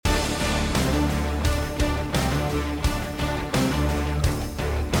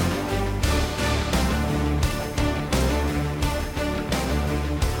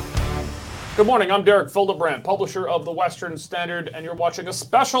Good morning, I'm Derek Fildebrand, publisher of the Western Standard, and you're watching a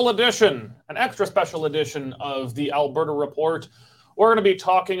special edition, an extra special edition of the Alberta Report. We're going to be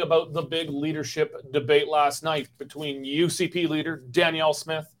talking about the big leadership debate last night between UCP leader Danielle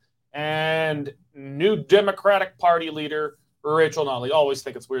Smith and New Democratic Party leader Rachel Notley. I always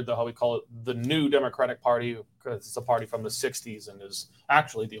think it's weird, though, how we call it the New Democratic Party, because it's a party from the 60s and is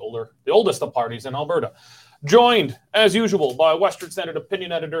actually the oldest of parties in Alberta. Joined, as usual, by Western Standard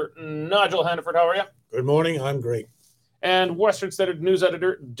opinion editor Nigel Hannaford. How are you? Good morning. I'm great. And Western Standard news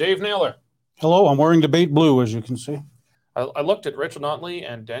editor Dave Naylor. Hello. I'm wearing debate blue, as you can see. I looked at Rachel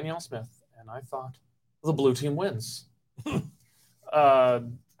Notley and Danielle Smith, and I thought the blue team wins.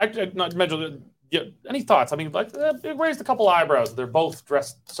 Any thoughts? I mean, it raised a couple eyebrows. They're both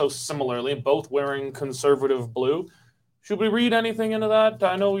dressed so similarly, both wearing conservative blue. Should we read anything into that?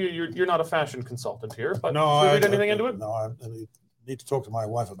 I know you're not a fashion consultant here, but no, should we read anything into it? No, I need to talk to my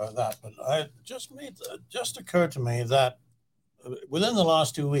wife about that. But just occurred to me that within the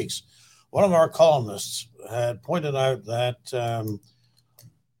last 2 weeks, one of our columnists had pointed out that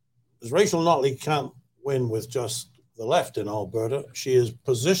as Rachel Notley can't win with just the left in Alberta, she is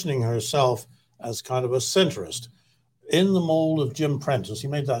positioning herself as kind of a centrist, in the mold of Jim Prentice. He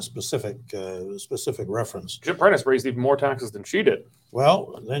made that specific reference. Jim Prentice raised even more taxes than she did.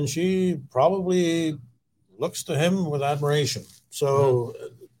 Well, then she probably looks to him with admiration. So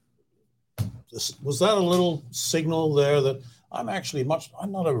was that a little signal there that I'm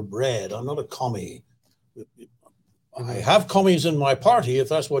not a red, I'm not a commie. I have commies in my party if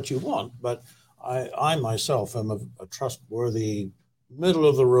that's what you want, but I myself am a trustworthy, middle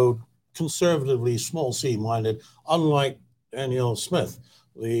of the road, conservatively small C minded, unlike Danielle Smith,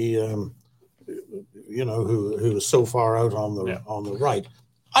 who is so far out on the right.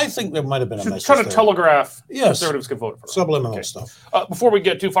 I think there might have been a message trying to telegraph yes, conservatives can vote for her. Subliminal stuff. Before we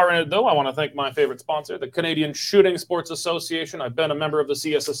get too far in it, though, I want to thank my favorite sponsor, the Canadian Shooting Sports Association. I've been a member of the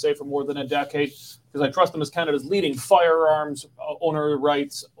CSSA for more than a decade because I trust them as Canada's leading firearms owner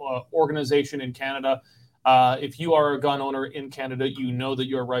rights organization in Canada. If you are a gun owner in Canada, you know that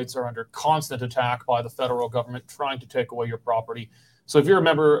your rights are under constant attack by the federal government trying to take away your property. So if you're a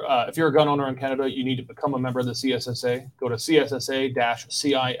member, if you're a gun owner in Canada, you need to become a member of the CSSA. Go to cssa-cila.org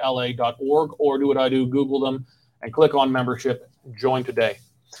or do what I do, Google them and click on membership. Join today.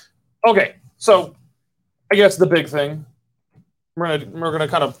 Okay, so I guess the big thing, we're gonna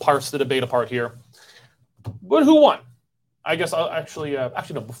kind of parse the debate apart here. But who won? I guess I'll actually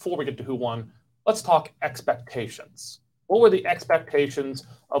no. Before we get to who won, let's talk expectations. What were the expectations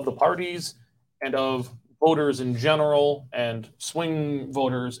of the parties and of voters in general and swing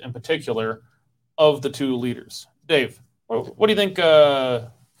voters in particular of the two leaders? Dave, what do you think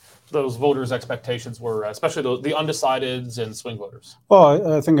those voters' expectations were, especially the undecideds and swing voters?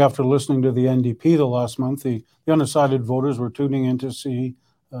 Well, I think after listening to the NDP the last month, the undecided voters were tuning in to see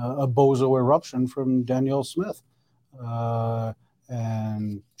a bozo eruption from Danielle Smith.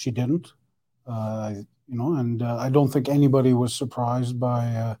 And she didn't. And I don't think anybody was surprised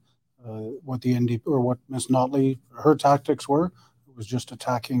by what the NDP or what Ms. Notley, her tactics were. It was just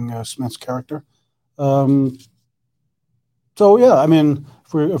attacking Smith's character. So yeah, I mean,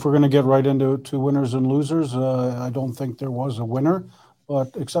 if we're going to get right into winners and losers, I don't think there was a winner,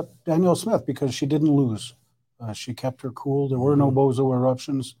 but except Danielle Smith, because she didn't lose. She kept her cool. There were no bozo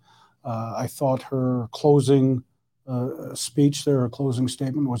eruptions. I thought her closing speech there, her closing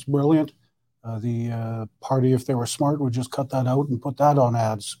statement was brilliant. The party, if they were smart, would just cut that out and put that on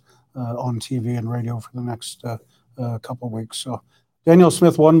ads on TV and radio for the next couple of weeks. So Danielle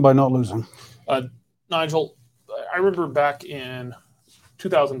Smith won by not losing. Nigel, I remember back in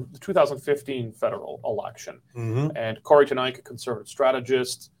the 2015 federal election, and Corey Tenike, a conservative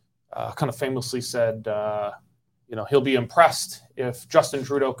strategist, kind of famously said, he'll be impressed if Justin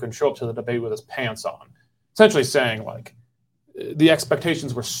Trudeau can show up to the debate with his pants on. Essentially saying, like, the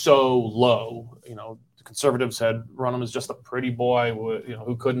expectations were so low. The conservatives had run him as just a pretty boy,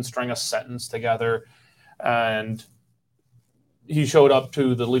 who couldn't string a sentence together. And he showed up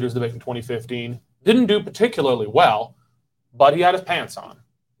to the leaders' debate in 2015. Didn't do particularly well, but he had his pants on,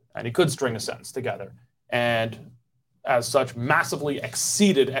 and he could string a sentence together. And as such, massively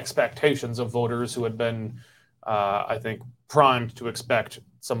exceeded expectations of voters who had been, I think, primed to expect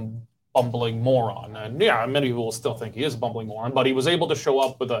some bumbling moron. And yeah, many people will still think he is a bumbling moron, but he was able to show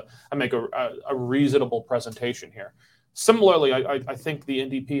up with and make a reasonable presentation here. Similarly, I think the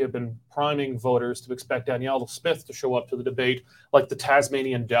NDP have been priming voters to expect Danielle Smith to show up to the debate like the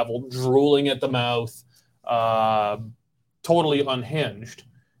Tasmanian devil, drooling at the mouth, totally unhinged.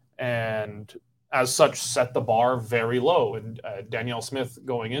 And as such, set the bar very low. And Danielle Smith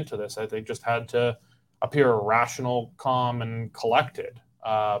going into this, I think, just had to appear rational, calm, and collected.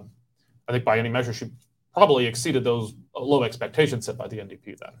 I think by any measure, she probably exceeded those low expectations set by the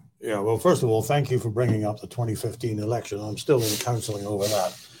NDP then. Yeah, well, first of all, thank you for bringing up the 2015 election. I'm still in counseling over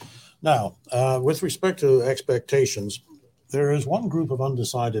that. Now, with respect to expectations, there is one group of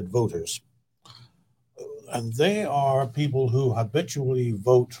undecided voters, and they are people who habitually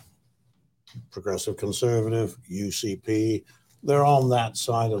vote Progressive Conservative, UCP. They're on that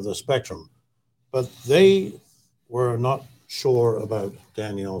side of the spectrum, but they were not sure about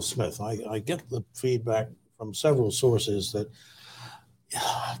Danielle Smith. I get the feedback from several sources that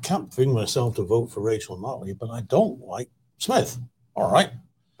I can't bring myself to vote for Rachel Notley, but I don't like Smith. All right.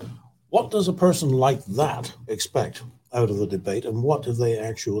 What does a person like that expect out of the debate, and what do they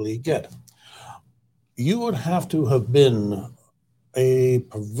actually get? You would have to have been a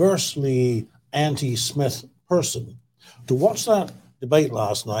perversely anti-Smith person to watch that debate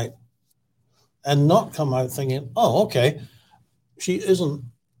last night and not come out thinking, oh, okay, she isn't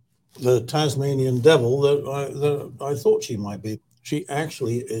the Tasmanian devil that I thought she might be. She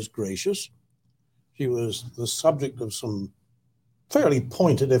actually is gracious. She was the subject of some fairly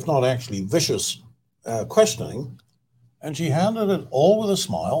pointed, if not actually vicious, questioning, and she handled it all with a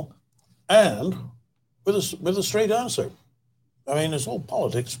smile and with a straight answer. I mean, it's all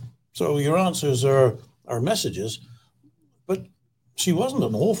politics, so your answers are messages, but she wasn't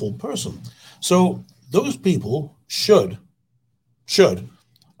an awful person. So those people should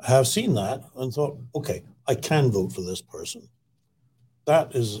have seen that and thought, okay, I can vote for this person.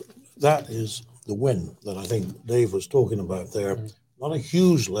 That is the win that I think Dave was talking about there. Not a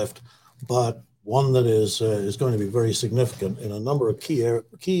huge lift, but one that is going to be very significant in a number of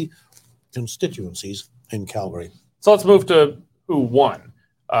key constituencies in Calgary. So let's move to who won.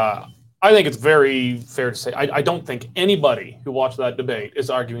 I think it's very fair to say I don't think anybody who watched that debate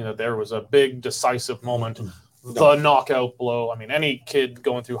is arguing that there was a big decisive moment, the knockout blow. I mean, any kid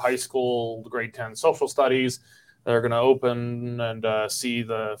going through high school, grade 10 social studies, they're going to open and see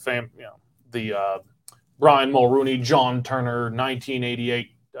the Brian Mulrooney, John Turner,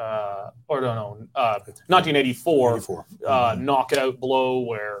 1988, 1984 knockout blow,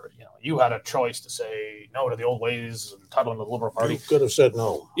 where you had a choice to say no to the old ways and title into the Liberal Party. You could have said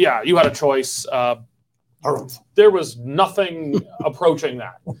no. Yeah, you had a choice. There was nothing approaching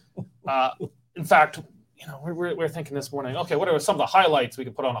that. In fact, we're thinking this morning, okay, what are some of the highlights we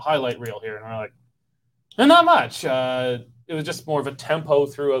could put on a highlight reel here? And we're like, not much. It was just more of a tempo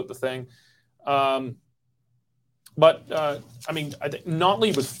throughout the thing. But I mean, I think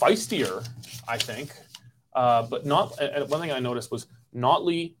Notley was feistier, I think. But one thing I noticed was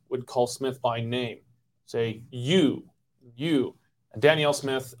Notley would call Smith by name, say you. And Danielle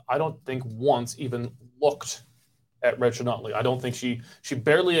Smith, I don't think once even looked at Rachel Notley. I don't think she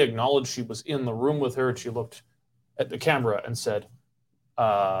barely acknowledged she was in the room with her, and she looked at the camera and said,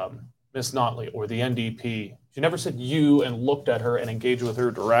 Miss Notley or the NDP. She never said you and looked at her and engaged with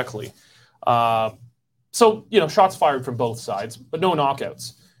her directly. So, shots fired from both sides, but no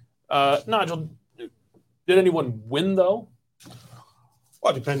knockouts. Nigel, did anyone win, though?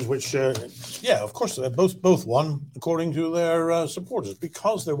 Well, it depends which. Of course, both won according to their supporters,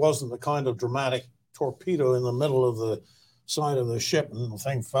 because there wasn't the kind of dramatic torpedo in the middle of the side of the ship and the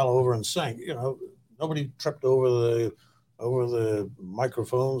thing fell over and sank. Nobody tripped over the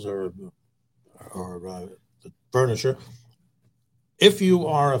microphones or the furniture. If you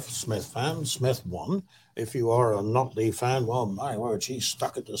are a Smith fan, Smith won. If you are a Notley fan, well, my word, she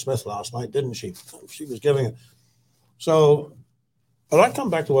stuck it to Smith last night, didn't she? She was giving it. So, but I come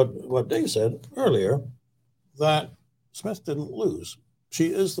back to what Dave said earlier, that Smith didn't lose. She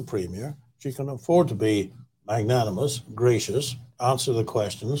is the premier. She can afford to be magnanimous, gracious, answer the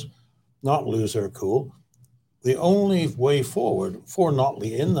questions, not lose her cool. The only way forward for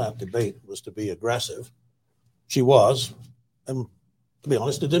Notley in that debate was to be aggressive. She was, and to be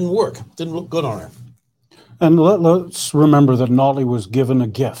honest, it didn't work. It didn't look good on her. And let's remember that Notley was given a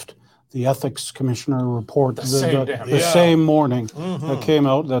gift. The ethics commissioner report the same morning that came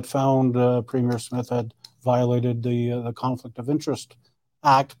out that found Premier Smith had violated the Conflict of Interest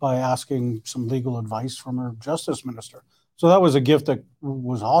Act by asking some legal advice from her justice minister. So that was a gift that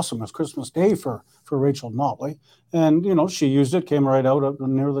was awesome. It was Christmas Day for Rachel Notley. And, she used it, came right out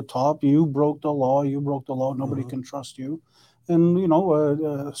near the top. You broke the law. Nobody can trust you. And,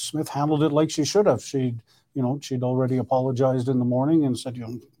 Smith handled it like she should have. She'd already apologized in the morning and said,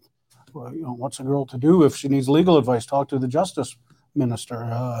 what's a girl to do if she needs legal advice? Talk to the justice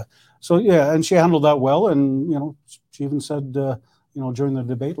minister. And she handled that well. And, she even said, during the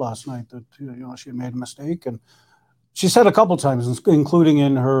debate last night that she had made a mistake, and she said a couple times, including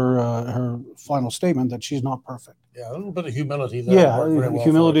in her final statement, that she's not perfect. Yeah, a little bit of humility there. Yeah,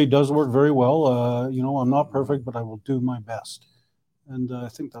 humility does work very well. I'm not perfect, but I will do my best. And I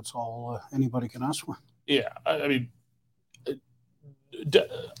think that's all anybody can ask for. Yeah, I mean,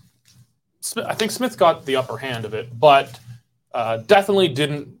 I think Smith got the upper hand of it, but definitely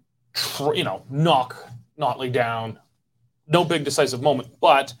didn't, knock Notley down. No big decisive moment,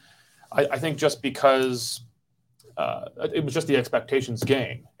 but I think just because it was just the expectations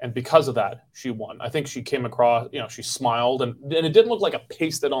game, and because of that, she won. I think she came across, she smiled, and it didn't look like a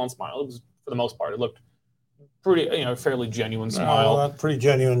pasted-on smile. It was, for the most part, it looked pretty, fairly genuine smile. Pretty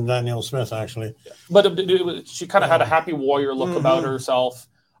genuine, Danielle Smith, actually. Yeah. But she kind of had a happy warrior look about herself.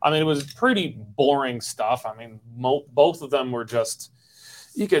 I mean, it was pretty boring stuff. I mean, both of them were just,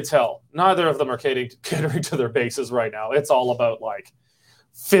 you could tell, neither of them are catering to their bases right now. It's all about like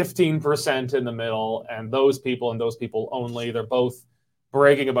 15% in the middle, and those people only. They're both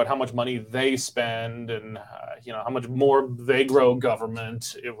bragging about how much money they spend and how much more they grow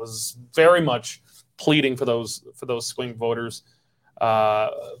government. It was very much pleading for those swing voters.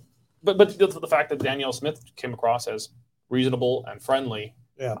 But the fact that Danielle Smith came across as reasonable and friendly,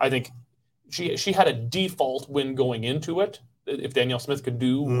 I think she had a default win going into it. If Danielle Smith could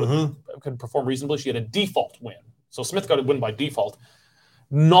could perform reasonably, she had a default win. So Smith got a win by default.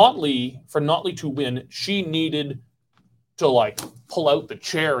 For Notley to win, she needed to pull out the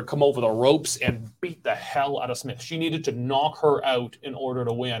chair and come over the ropes and beat the hell out of Smith. She needed to knock her out in order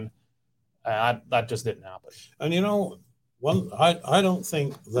to win. That just didn't happen. And I don't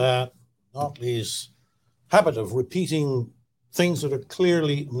think that Notley's habit of repeating things that are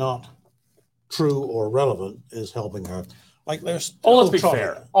clearly not true or relevant is helping her. Let's be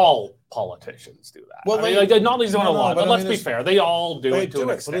fair. All politicians do that. Well, Notley's doing a lot, but let's be fair. They all do it to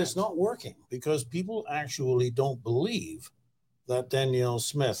an extent. But it's not working because people actually don't believe that Danielle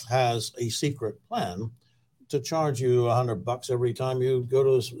Smith has a secret plan to charge you $100 every time you go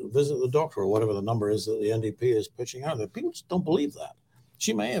to visit the doctor or whatever the number is that the NDP is pitching out there. People just don't believe that.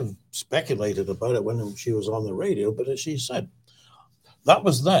 She may have speculated about it when she was on the radio, but as she said, that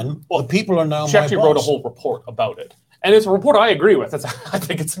was then. Well, the people are now. She actually wrote a whole report about it. And it's a report I agree with. I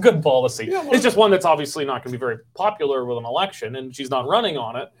think it's a good policy. Yeah, it's just one that's obviously not going to be very popular with an election, and she's not running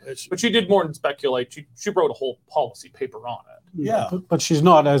on it. But she did more than speculate. She wrote a whole policy paper on it. Yeah. But she's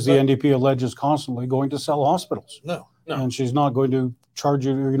not, as the NDP alleges constantly, going to sell hospitals. No. And she's not going to charge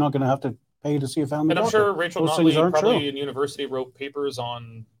you. You're not going to have to pay to see a family doctor. And I'm sure Rachel Notley probably in university wrote papers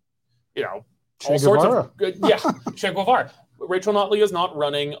on, all sorts of Che Guevara. Rachel Notley is not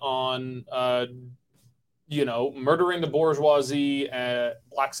running on murdering the bourgeoisie,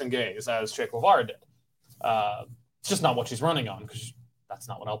 blacks and gays, as Che Guevara did. It's just not what she's running on, because that's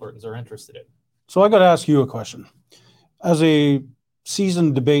not what Albertans are interested in. So I got to ask you a question. As a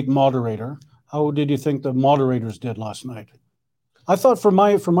seasoned debate moderator, how did you think the moderators did last night? I thought, from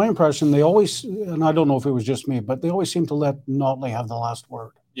my impression, they always, and I don't know if it was just me, but they always seem to let Notley have the last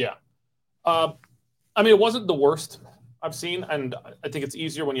word. Yeah. It wasn't the worst I've seen, and I think it's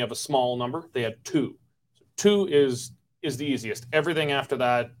easier when you have a small number. They had 2. 2 is the easiest. Everything after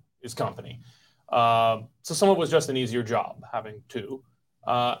that is company. So some of it was just an easier job having 2.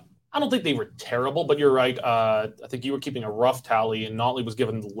 I don't think they were terrible, but you're right. I think you were keeping a rough tally, and Notley was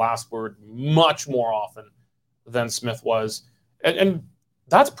given the last word much more often than Smith was. And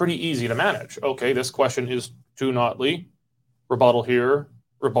that's pretty easy to manage. Okay, this question is to Notley, rebuttal here,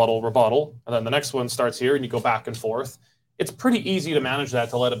 rebuttal, and then the next one starts here, and you go back and forth. It's pretty easy to manage that,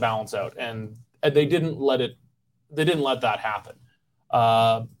 to let it balance out. And they didn't let that happen.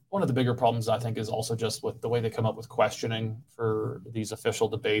 One of the bigger problems, I think, is also just with the way they come up with questioning for these official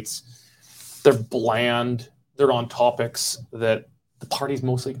debates. They're bland. They're on topics that the party's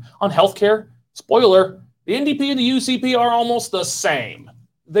mostly on. Healthcare, spoiler, the NDP and the UCP are almost the same.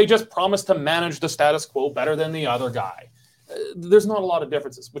 They just promise to manage the status quo better than the other guy. There's not a lot of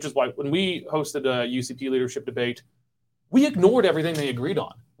differences, which is why when we hosted a UCP leadership debate, we ignored everything they agreed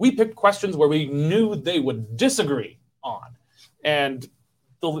on. We picked questions where we knew they would disagree on. And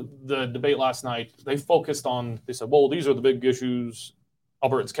the debate last night, they said, well, these are the big issues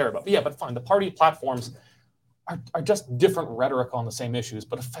Albertans care about. But yeah, but fine. The party platforms are just different rhetoric on the same issues,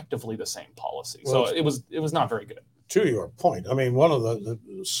 but effectively the same policy. Well, so it was not very good. To your point, one of the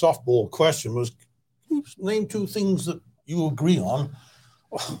softball question was, name 2 things that you agree on.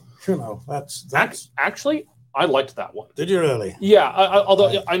 That's actually, I liked that one. Did you really? Yeah,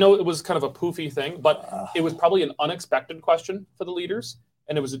 although I know it was kind of a poofy thing, but it was probably an unexpected question for the leaders.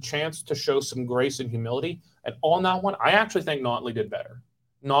 and it was a chance to show some grace and humility. And on that one, I actually think Notley did better.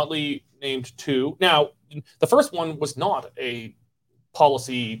 Notley named 2. Now, the first one was not a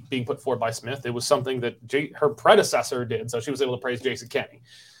policy being put forward by Smith. It was something that her predecessor did, so she was able to praise Jason Kenney.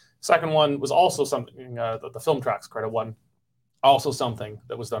 Second one was also something, the Film Tracks credit one, also something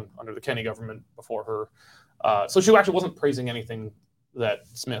that was done under the Kenney government before her. So she actually wasn't praising anything that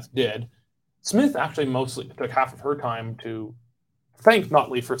Smith did. Smith actually mostly took half of her time to thank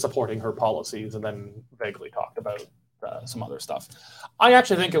Notley for supporting her policies and then vaguely talked about some other stuff. I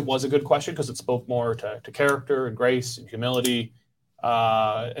actually think it was a good question because it spoke more to character and grace and humility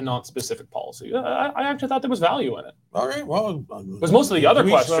and not specific policy. I actually thought there was value in it. All right, well, because most of the other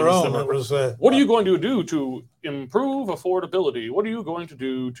questions were, what are you going to do to improve affordability? What are you going to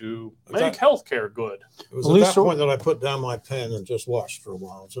do to make healthcare good? It was at that point that I put down my pen and just watched for a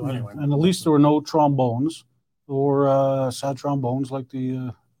while. So anyway, and at least there were no trombones or sad trombones like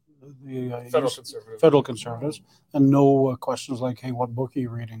the federal conservatives, and no questions like, "Hey, what book are you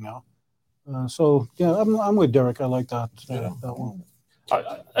reading now?" So yeah, I'm with Derek. I like that that one.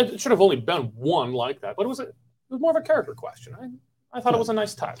 It should have only been one like that, but it was more of a character question. I thought it was a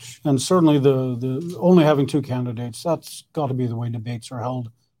nice touch. And certainly the only having 2 candidates, that's got to be the way debates are held.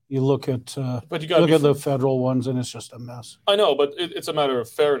 You look at but you look at the federal ones, and it's just a mess. I know, but it's a matter of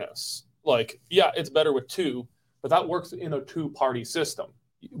fairness. Like, yeah, it's better with 2, but that works in a 2-party system.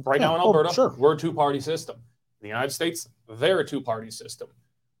 Right now in Alberta, we're a 2-party system. In the United States, they're a 2-party system.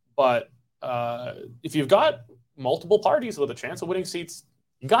 But if you've got multiple parties with a chance of winning seats,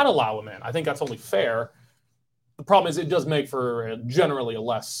 you got to allow them in. I think that's only fair. The problem is it does make for generally a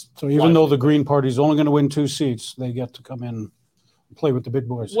less. So even though the Green Party's only going to win 2 seats, they get to come in and play with the big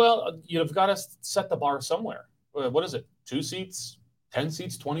boys. Well, you've got to set the bar somewhere. What is it? 2 seats, 10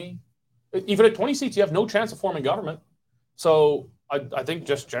 seats, 20? Even at 20 seats, you have no chance of forming government. So I think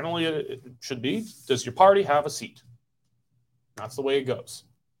just generally it should be, does your party have a seat? That's the way it goes.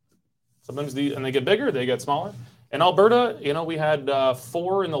 Sometimes and they get bigger, they get smaller. In Alberta, we had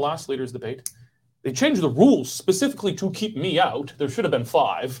 4 in the last leaders debate. They changed the rules specifically to keep me out. There should have been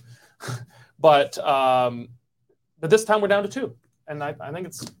 5, but this time we're down to 2, and I think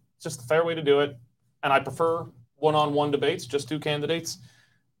it's just a fair way to do it. And I prefer one-on-one debates, just 2 candidates.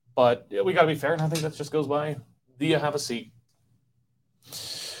 But we got to be fair, and I think that just goes by. Do you have a seat?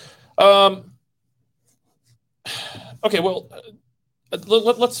 Okay, well.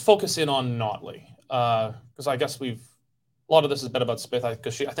 Let's focus in on Notley, because I guess a lot of this has been about Smith. I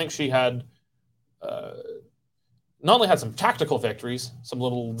think she had Notley had some tactical victories, some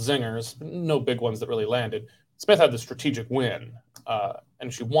little zingers, no big ones that really landed. Smith had the strategic win,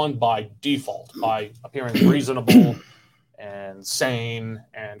 and she won by default by appearing reasonable and sane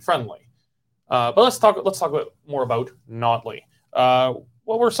and friendly. But let's talk more about Notley.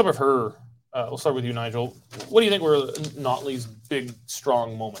 What were some of her? We'll start with you, Nigel. What do you think were Notley's big,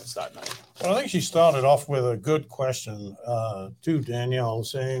 strong moments that night? Well, I think she started off with a good question to Danielle,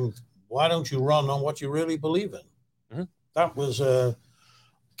 saying, "Why don't you run on what you really believe in?" Mm-hmm. That was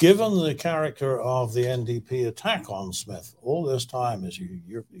given the character of the NDP attack on Smith all this time. As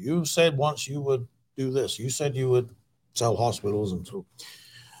you said once you would do this, you said you would sell hospitals and so.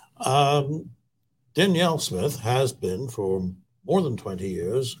 Danielle Smith has been for more than 20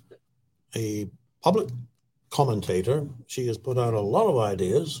 years. A public commentator. She has put out a lot of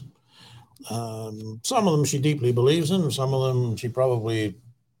ideas. Some of them she deeply believes in. Some of them she probably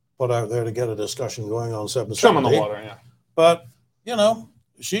put out there to get a discussion going on 770. Some in the water, yeah. But,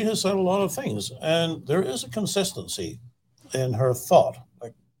 she has said a lot of things. And there is a consistency in her thought.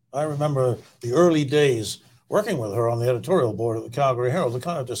 Like, I remember the early days working with her on the editorial board of the Calgary Herald, the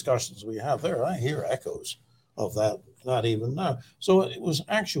kind of discussions we have there. I hear echoes of that. Not even now. So it was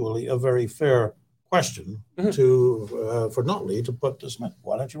actually a very fair question for Notley to put to Smith.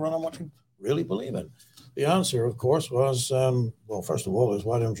 Why don't you run on what you really believe in? The answer, of course, was, well, first of all, is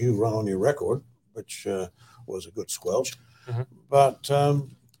why don't you run on your record, which was a good squelch. Mm-hmm. But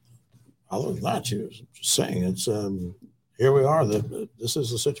other than that, she was just saying it's here we are. This is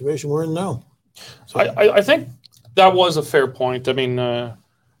the situation we're in now. So, I think that was a fair point. I mean,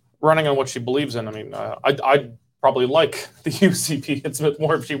 running on what she believes in. I mean, I'd probably like the UCP and Smith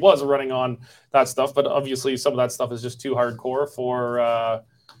more if she was running on that stuff, but obviously some of that stuff is just too hardcore for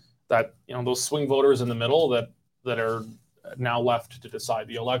that. Those swing voters in the middle that are now left to decide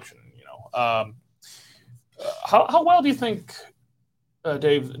the election. How well do you think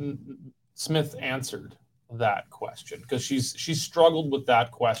Dave Smith answered that question? Because she's struggled with that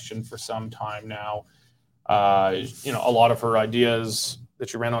question for some time now. A lot of her ideas that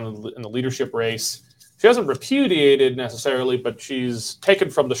she ran on in the leadership race, she hasn't repudiated necessarily, but she's taken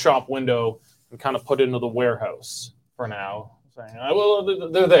from the shop window and kind of put into the warehouse for now, saying, well,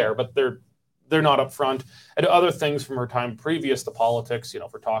 they're there, but they're not up front. And other things from her time previous to politics,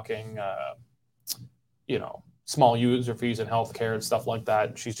 for talking, small user fees and healthcare and stuff like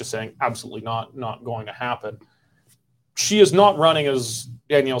that. She's just saying absolutely not going to happen. She is not running as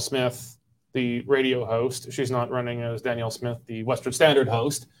Danielle Smith, the radio host. She's not running as Danielle Smith, the Western Standard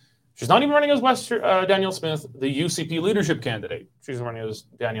host. She's not even running as Danielle Smith, the UCP leadership candidate. She's running as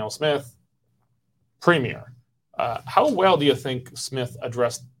Danielle Smith, premier. How well do you think Smith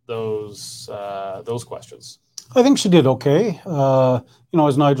addressed those questions? I think she did okay.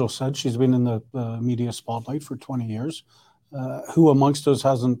 As Nigel said, she's been in the media spotlight for 20 years. Who amongst us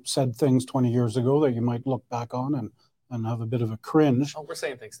hasn't said things 20 years ago that you might look back on and have a bit of a cringe? Oh, we're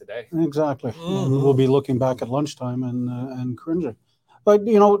saying things today. Exactly. Mm-hmm. We'll be looking back at lunchtime and cringing. But,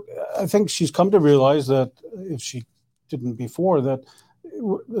 I think she's come to realize that if she didn't before, that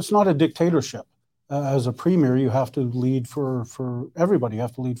it's not a dictatorship. As a premier, you have to lead for everybody. You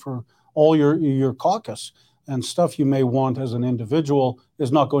have to lead for all your caucus. And stuff you may want as an individual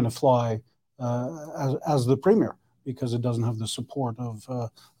is not going to fly as the premier, because it doesn't have the support of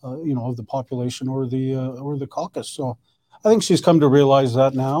the population or the caucus. So I think she's come to realize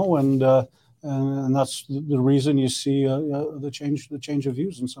that now, and that's the reason you see the change of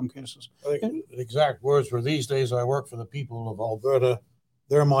views in some cases. I think the exact words were, "These days I work for the people of Alberta.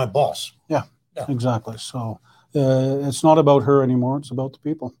 They're my boss." Yeah. Exactly. So it's not about her anymore. It's about the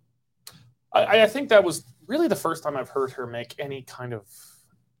people. I think that was really the first time I've heard her make any kind of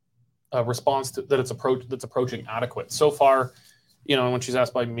response to that that's approaching adequate. So far, when she's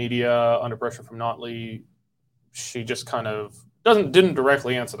asked by media under pressure from Notley, she just kind of didn't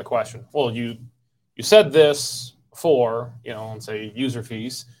directly answer the question. Well, you said this before, and say user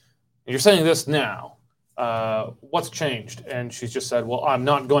fees, and you're saying this now. What's changed? And she's just said, well, I'm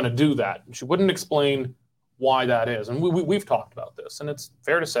not going to do that. And she wouldn't explain why that is. And we've talked about this, and it's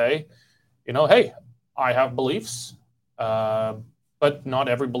fair to say, hey, I have beliefs, but not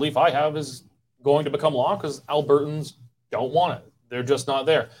every belief I have is going to become law because Albertans don't want it. They're just not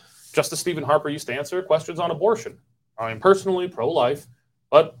there. Justice Stephen Harper used to answer questions on abortion. I am personally pro-life,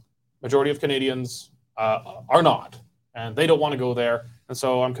 but majority of Canadians are not, and they don't want to go there. And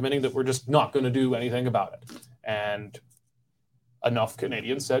so I'm committing that we're just not going to do anything about it. And enough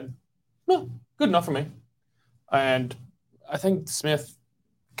Canadians said, no, good enough for me. And I think Smith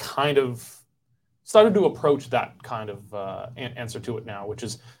kind of started to approach that kind of answer to it now, which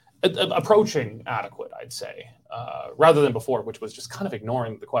is approaching adequate, I'd say, rather than before, which was just kind of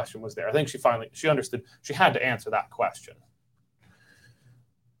ignoring the question was there. I think she understood she had to answer that question.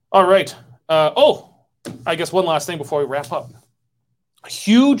 All right. I guess one last thing before we wrap up. A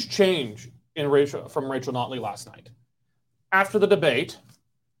huge change from Rachel Notley last night. After the debate,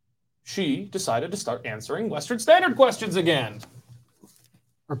 she decided to start answering Western Standard questions again.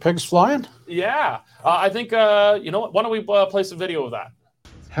 Are pigs flying? Yeah. I think, you know what? Why don't we play some video of that?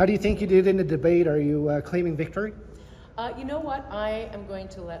 How do you think you did in the debate? Are you claiming victory? You know what? I am going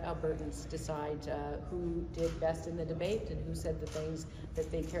to let Albertans decide who did best in the debate and who said the things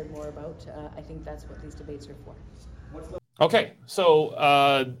that they cared more about. I think that's what these debates are for. Okay,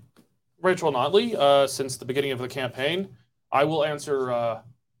 so Rachel Notley, since the beginning of the campaign, I will answer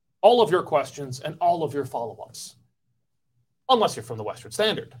all of your questions and all of your follow-ups, unless you're from the Western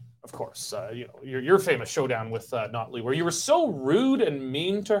Standard, of course. Your famous showdown with Notley, where you were so rude and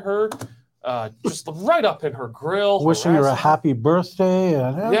mean to her, just right up in her grill, wishing her a happy birthday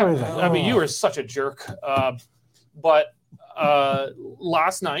and everything. Yeah, I mean, you were such a jerk. But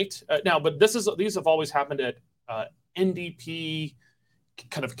last night, but these have always happened at NDP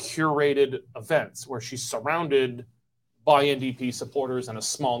kind of curated events where she's surrounded by NDP supporters and a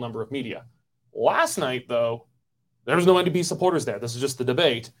small number of media. Last night, though, there's no NDP supporters there. This is just the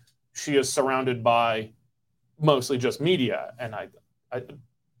debate. She is surrounded by mostly just media. And I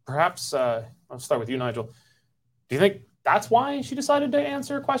perhaps, I'll start with you, Nigel. Do you think that's why she decided to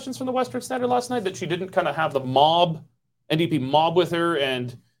answer questions from the Western Standard last night, that she didn't kind of have the NDP mob with her,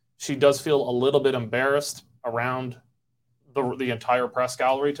 and she does feel a little bit embarrassed around the entire press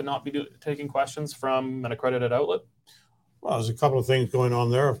gallery to not be taking questions from an accredited outlet? Well, there's a couple of things going on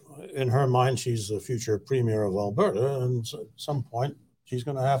there. In her mind, she's the future premier of Alberta, and at some point, she's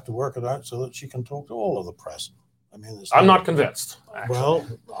going to have to work it out so that she can talk to all of the press. I mean, I'm not convinced. Actually. Well,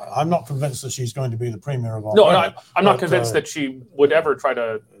 I'm not convinced that she's going to be the premier of Alberta. No, I'm not convinced that she would ever try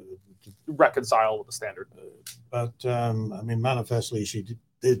to reconcile with the Standard. But I mean, manifestly, she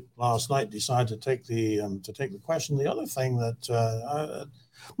did last night decide to take the question. The other thing that,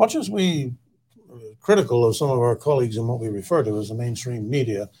 much as we critical of some of our colleagues in what we refer to as the mainstream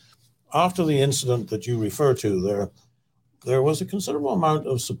media. After the incident that you refer to, there was a considerable amount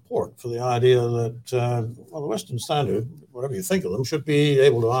of support for the idea that well, the Western Standard, whatever you think of them, should be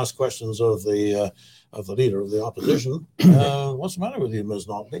able to ask questions of the leader of the opposition. What's the matter with you, Ms.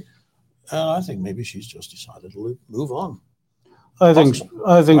 Notley? And I think maybe she's just decided to move on. I think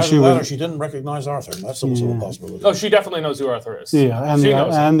she was. Or she didn't recognize Arthur. That's also a possibility. Oh, she definitely knows who Arthur is. Yeah,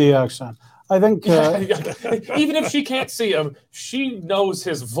 and the accent. I think even if she can't see him, she knows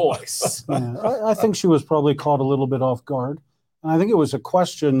his voice. Yeah, I think she was probably caught a little bit off guard, and I think it was a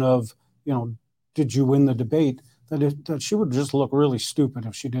question of, did you win the debate? That she would just look really stupid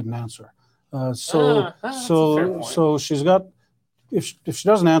if she didn't answer. So she's got. If she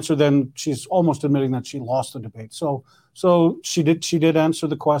doesn't answer, then she's almost admitting that she lost the debate. So she did answer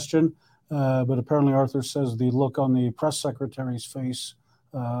the question, but apparently Arthur says the look on the press secretary's face,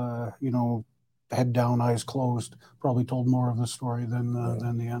 head down, eyes closed, probably told more of the story than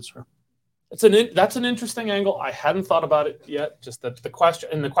the answer. That's an interesting angle. I hadn't thought about it yet. Just that the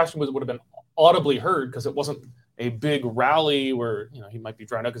question would have been audibly heard because it wasn't a big rally where he might be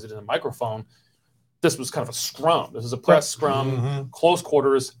drowned out because it is a microphone. This was kind of a scrum. This is a press scrum, close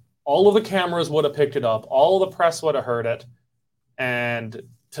quarters. All of the cameras would have picked it up. All of the press would have heard it. And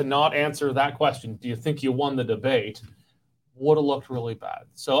to not answer that question, do you think you won the debate, would have looked really bad.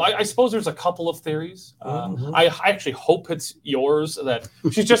 So I suppose there's a couple of theories. I actually hope it's yours, that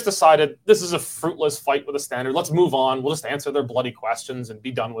she's just decided this is a fruitless fight with the Standard. Let's move on. We'll just answer their bloody questions and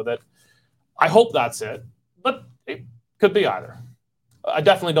be done with it. I hope that's it. But it could be either. I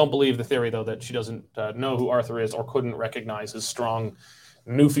definitely don't believe the theory, though, that she doesn't know who Arthur is or couldn't recognize his strong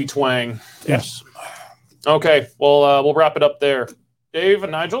Newfie twang. Yes. Okay, well, we'll wrap it up there. Dave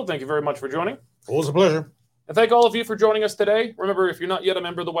and Nigel, thank you very much for joining. Always a pleasure. And thank all of you for joining us today. Remember, if you're not yet a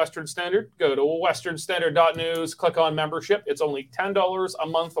member of the Western Standard, go to westernstandard.news, click on membership. It's only $10 a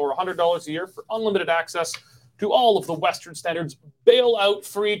month or $100 a year for unlimited access to all of the Western Standard's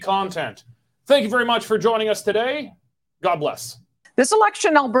bailout-free content. Thank you very much for joining us today. God bless. This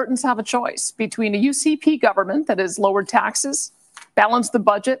election, Albertans have a choice between a UCP government that has lowered taxes, balanced the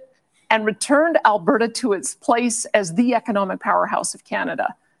budget, and returned Alberta to its place as the economic powerhouse of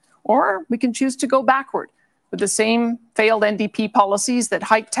Canada. Or we can choose to go backward with the same failed NDP policies that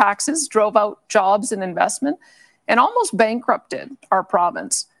hiked taxes, drove out jobs and investment, and almost bankrupted our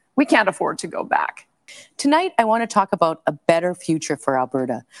province. We can't afford to go back. Tonight, I want to talk about a better future for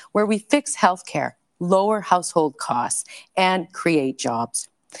Alberta, where we fix healthcare, lower household costs, and create jobs.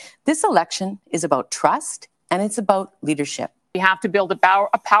 This election is about trust, and it's about leadership. We have to build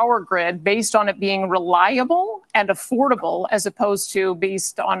a power grid based on it being reliable and affordable as opposed to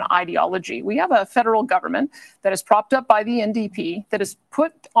based on ideology. We have a federal government that is propped up by the NDP that has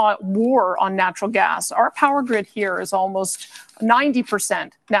put war on natural gas. Our power grid here is almost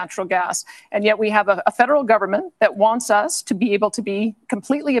 90% natural gas. And yet we have a federal government that wants us to be able to be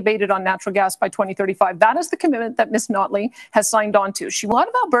completely abated on natural gas by 2035. That is the commitment that Ms. Notley has signed on to. A lot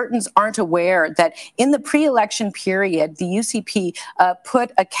of Albertans aren't aware that in the pre-election period, the UCP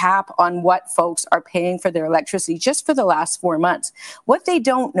put a cap on what folks are paying for their electricity just for the last 4 months. What they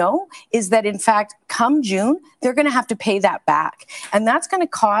don't know is that, in fact, come June, they're going to have to pay that back. And that's going to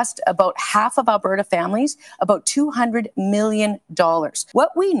cost about half of Alberta families about $200 million.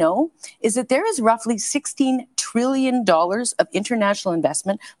 What we know is that there is roughly $16 trillion of international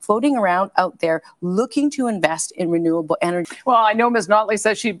investment floating around out there looking to invest in renewable energy. Well, I know Ms. Notley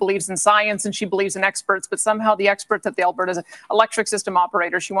says she believes in science and she believes in experts, but somehow the experts at the Alberta electric system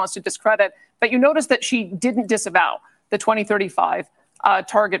operator she wants to discredit. But you notice that she didn't disavow the 2035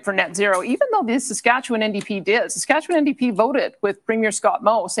 target for net zero, even though the Saskatchewan NDP did. Saskatchewan NDP voted with Premier Scott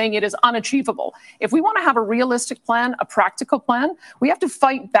Moe saying it is unachievable. If we want to have a realistic plan, a practical plan, we have to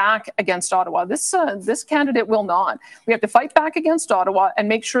fight back against Ottawa. This candidate will not. We have to fight back against Ottawa and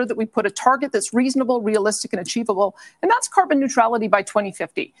make sure that we put a target that's reasonable, realistic, and achievable, and that's carbon neutrality by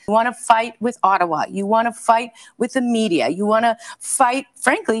 2050. You want to fight with Ottawa. You want to fight with the media. You want to fight,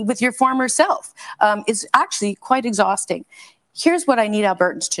 frankly, with your former self. It's actually quite exhausting. Here's what I need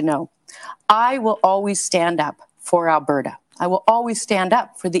Albertans to know. I will always stand up for Alberta. I will always stand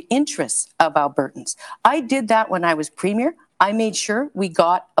up for the interests of Albertans. I did that when I was Premier. I made sure we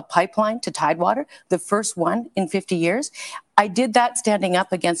got a pipeline to Tidewater, the first one in 50 years. I did that standing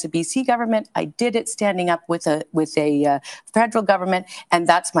up against the BC government. I did it standing up with a federal government, and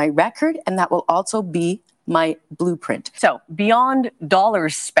that's my record, and that will also be my blueprint. So beyond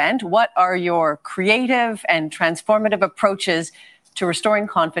dollars spent, what are your creative and transformative approaches to restoring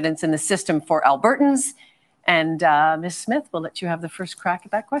confidence in the system for Albertans? And Ms. Smith, we'll let you have the first crack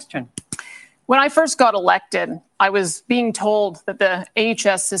at that question. When I first got elected, I was being told that the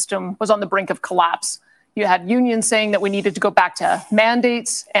AHS system was on the brink of collapse. You had unions saying that we needed to go back to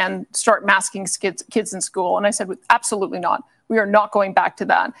mandates and start masking kids in school. And I said, absolutely not. We are not going back to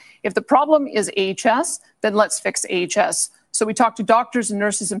that. If the problem is AHS, then let's fix AHS. So we talked to doctors and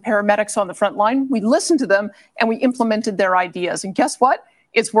nurses and paramedics on the front line. We listened to them and we implemented their ideas. And guess what?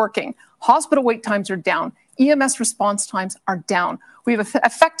 It's working. Hospital wait times are down. EMS response times are down. We've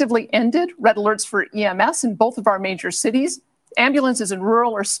effectively ended red alerts for EMS in both of our major cities. Ambulances in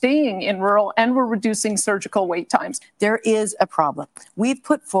rural are staying in rural, and we're reducing surgical wait times. There is a problem. We've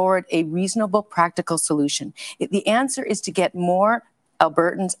put forward a reasonable, practical solution. The answer is to get more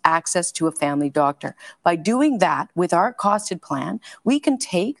Albertans access to a family doctor. By doing that, with our costed plan, we can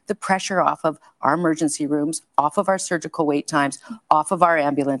take the pressure off of our emergency rooms, off of our surgical wait times, off of our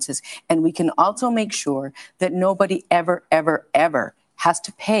ambulances, and we can also make sure that nobody ever, ever, ever has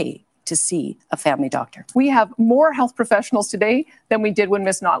to pay to see a family doctor. We have more health professionals today than we did when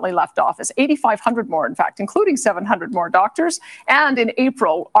Ms. Notley left office, 8,500 more, in fact, including 700 more doctors. And in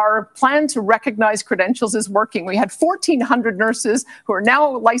April, our plan to recognize credentials is working. We had 1,400 nurses who are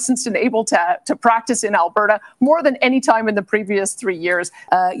now licensed and able to practice in Alberta, more than any time in the previous 3 years.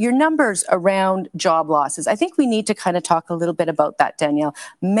 Your numbers around job losses, I think we need to kind of talk a little bit about that, Danielle.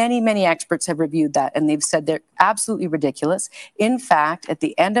 Many, many experts have reviewed that, and they've said they're absolutely ridiculous. In fact, at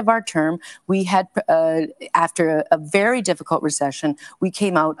the end of our term, we had, after a very difficult recession, we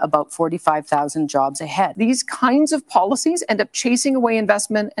came out about 45,000 jobs ahead. These kinds of policies end up chasing away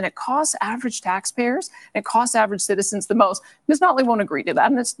investment, and it costs average taxpayers, and it costs average citizens the most. Ms. Notley won't agree to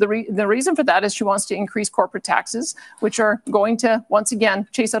that, and it's the reason for that is she wants to increase corporate taxes, which are going to, once again,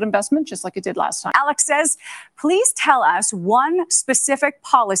 chase out investment, just like it did last time. Alex says, please tell us one specific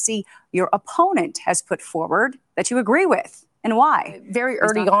policy your opponent has put forward that you agree with. And why? Very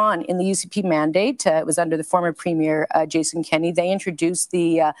early on in the UCP mandate, it was under the former Premier Jason Kenney, they introduced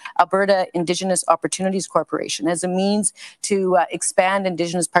the Alberta Indigenous Opportunities Corporation as a means to expand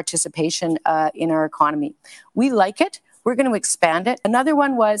Indigenous participation in our economy. We like it. We're going to expand it. Another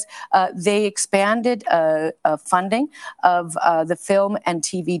one was they expanded funding of the film and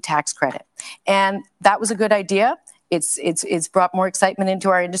TV tax credit. And that was a good idea. It's brought more excitement into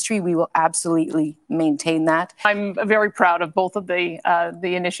our industry. We will absolutely maintain that. I'm very proud of both of the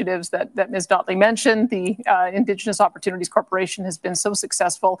initiatives that Ms. Notley mentioned. The Indigenous Opportunities Corporation has been so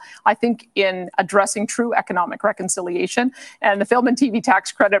successful, I think, in addressing true economic reconciliation. And the film and TV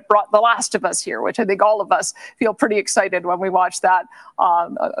tax credit brought The Last of Us here, which I think all of us feel pretty excited when we watch that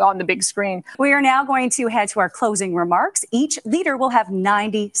on the big screen. We are now going to head to our closing remarks. Each leader will have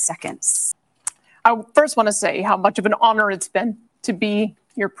 90 seconds. I first want to say how much of an honor it's been to be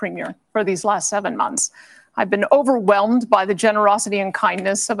your premier for these last 7 months. I've been overwhelmed by the generosity and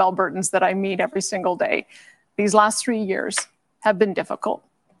kindness of Albertans that I meet every single day. These last 3 years have been difficult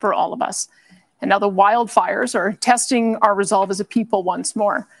for all of us. And now the wildfires are testing our resolve as a people once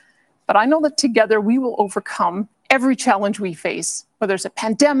more. But I know that together we will overcome every challenge we face, whether it's a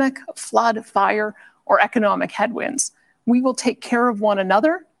pandemic, a flood, fire, or economic headwinds. We will take care of one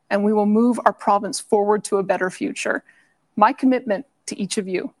another, and we will move our province forward to a better future. My commitment to each of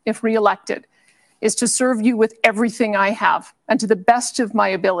you, if re-elected, is to serve you with everything I have and to the best of my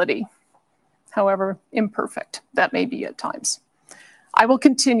ability, however imperfect that may be at times. I will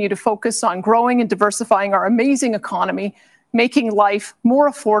continue to focus on growing and diversifying our amazing economy, making life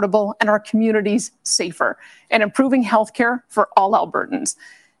more affordable and our communities safer, and improving healthcare for all Albertans.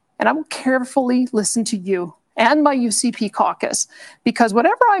 And I will carefully listen to you and my UCP caucus, because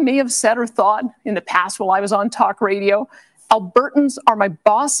whatever I may have said or thought in the past while I was on talk radio, Albertans are my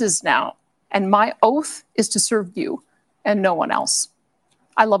bosses now, and my oath is to serve you and no one else.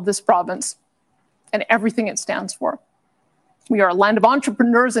 I love this province and everything it stands for. We are a land of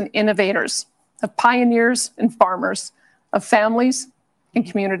entrepreneurs and innovators, of pioneers and farmers, of families and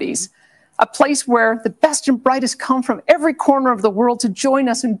communities, a place where the best and brightest come from every corner of the world to join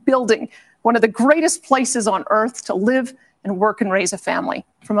us in building one of the greatest places on earth to live and work and raise a family.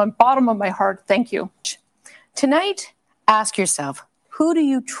 From the bottom of my heart, thank you. Tonight, ask yourself, who do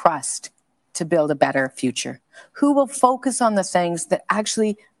you trust to build a better future? Who will focus on the things that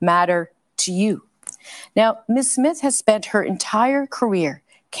actually matter to you? Now, Ms. Smith has spent her entire career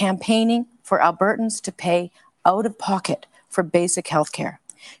campaigning for Albertans to pay out of pocket for basic health care.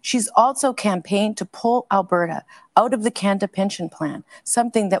 She's also campaigned to pull Alberta out of the Canada Pension Plan,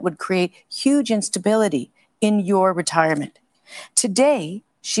 something that would create huge instability in your retirement. Today,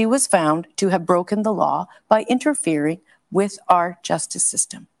 she was found to have broken the law by interfering with our justice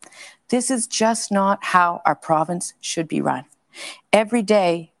system. This is just not how our province should be run. Every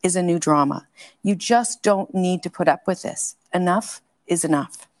day is a new drama. You just don't need to put up with this. Enough is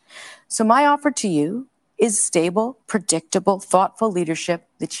enough. So my offer to you is stable, predictable, thoughtful leadership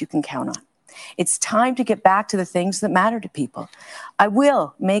that you can count on. It's time to get back to the things that matter to people. I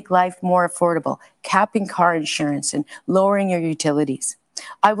will make life more affordable, capping car insurance and lowering your utilities.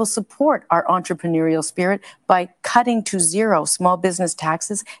 I will support our entrepreneurial spirit by cutting to zero small business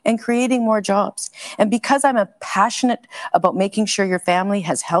taxes and creating more jobs. And because I'm passionate about making sure your family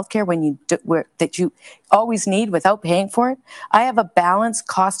has healthcare that you always need without paying for it, I have a balanced,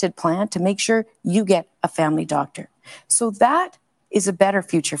 costed plan to make sure you get a family doctor. So that is a better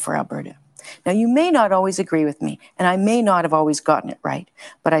future for Alberta. Now, you may not always agree with me, and I may not have always gotten it right,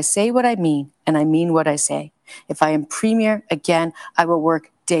 but I say what I mean, and I mean what I say. If I am Premier again, I will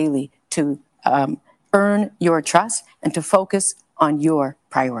work daily to earn your trust and to focus on your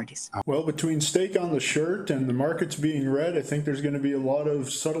priorities. Well, between steak on the shirt and the markets being red, I think there's going to be a lot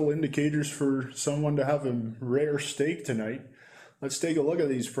of subtle indicators for someone to have a rare steak tonight. Let's take a look at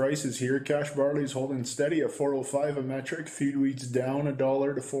these prices here. Cash barley is holding steady at $4.05 a metric. Feed wheat's down $1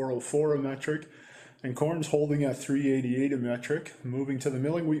 to $4.04 a metric. And corn's holding at $3.88 a metric. Moving to the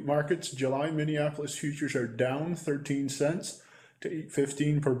milling wheat markets, July Minneapolis futures are down 13 cents to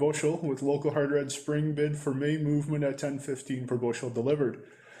 $8.15 per bushel, with local hard red spring bid for May movement at $10.15 per bushel delivered.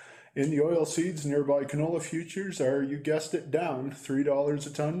 In the oil seeds, nearby canola futures are, you guessed it, down $3 a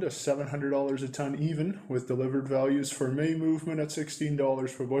ton to $700 a ton even, with delivered values for May movement at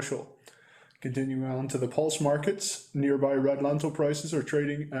 $16 per bushel. Continuing on to the pulse markets, nearby red lentil prices are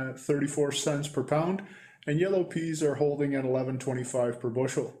trading at 34 cents per pound, and yellow peas are holding at $11.25 per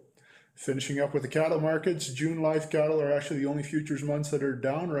bushel. Finishing up with the cattle markets, June live cattle are actually the only futures months that are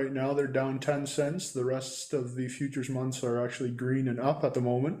down right now. They're down 10 cents. The rest of the futures months are actually green and up at the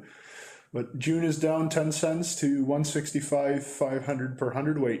moment. But June is down 10 cents to $165,500 per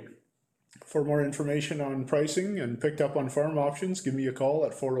hundredweight. For more information on pricing and picked up on farm options, give me a call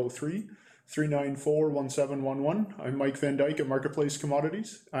at 403-394-1711. I'm Mike Van Dyke at Marketplace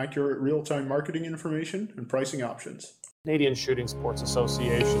Commodities, accurate real-time marketing information and pricing options. Canadian Shooting Sports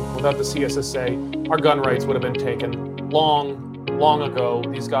Association. Without the CSSA, our gun rights would have been taken long ago.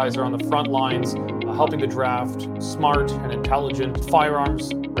 These guys are on the front lines helping to draft smart and intelligent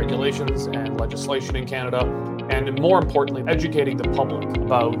firearms regulations and legislation in Canada, and more importantly, educating the public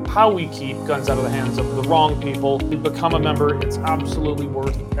about how we keep guns out of the hands of the wrong people. To become a member, it's absolutely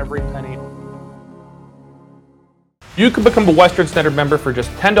worth every penny. You can become a Western Standard member for just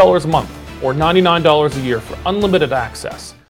 $10 a month or $99 a year for unlimited access